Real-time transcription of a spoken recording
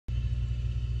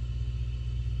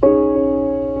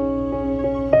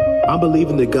I'm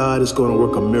believing that God is going to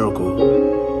work a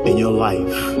miracle in your life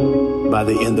by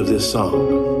the end of this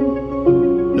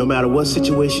song. No matter what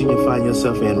situation you find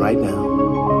yourself in right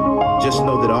now, just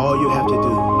know that all you have to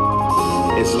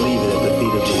do is leave it at the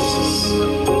feet of Jesus.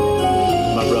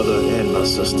 My brother and my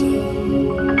sister,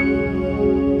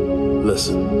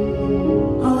 listen.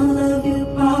 All of your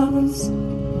problems,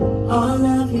 all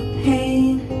of your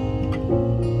pain,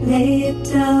 lay it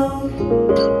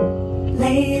down,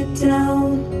 lay it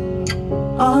down.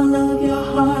 All of your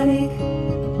heartache,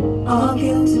 all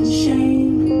guilt and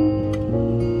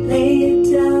shame, lay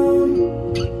it down,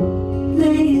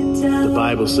 lay it down. The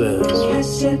Bible says,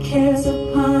 cast your cares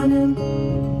upon him,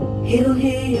 he'll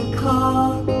hear your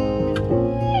call.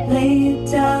 Lay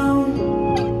it down,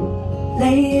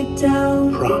 lay it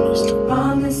down.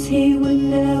 Promise he would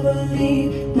never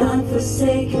leave, not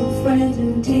forsaken friend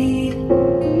indeed.